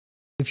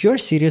If you're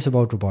serious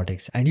about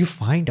robotics and you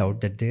find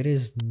out that there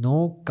is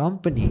no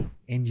company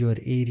in your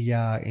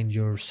area, in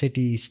your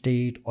city,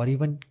 state, or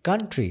even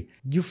country,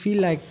 you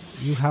feel like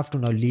you have to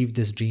now leave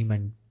this dream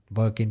and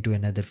work into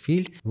another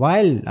field,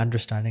 while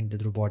understanding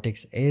that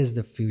robotics is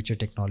the future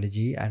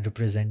technology and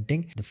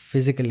representing the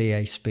physical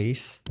AI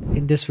space.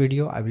 In this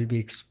video, I will be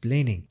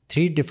explaining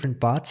 3 different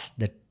paths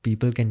that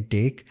people can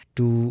take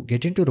to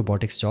get into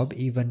robotics job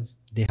even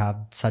they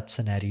have such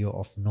scenario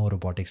of no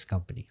robotics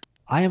company.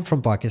 I am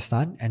from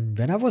Pakistan, and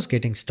when I was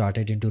getting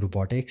started into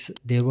robotics,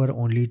 there were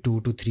only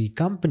 2 to 3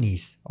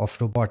 companies of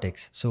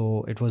robotics.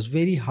 So it was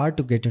very hard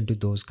to get into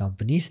those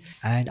companies,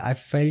 and I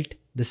felt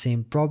the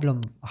same problem.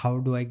 How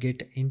do I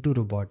get into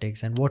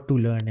robotics and what to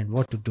learn and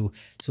what to do?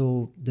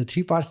 So the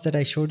 3 parts that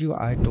I showed you,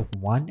 I took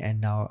one and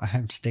now I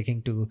am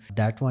sticking to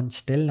that one.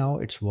 Still now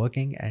it's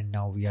working, and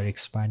now we are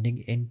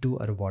expanding into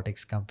a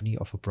robotics company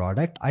of a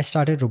product. I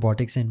started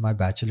robotics in my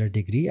bachelor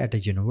degree at a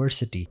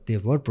university. There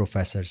were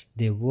professors,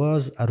 there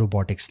was a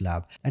robotics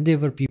lab, and there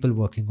were people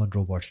working on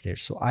robots there.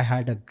 So I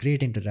had a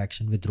great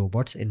interaction with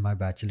robots in my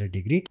bachelor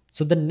degree.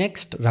 So the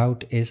next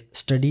route is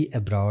study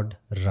abroad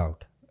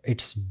route.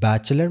 It's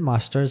bachelor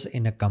masters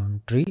in a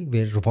country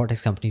where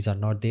robotics companies are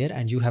not there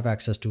and you have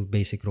access to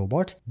basic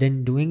robots,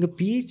 then doing a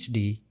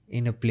PhD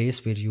in a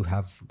place where you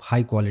have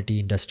high quality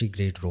industry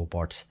grade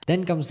robots.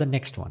 Then comes the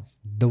next one,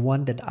 the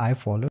one that I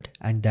followed,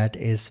 and that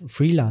is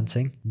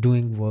freelancing,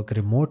 doing work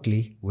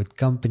remotely with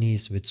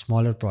companies, with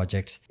smaller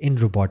projects in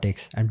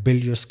robotics, and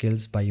build your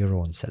skills by your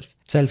own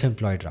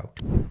self-employed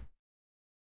route.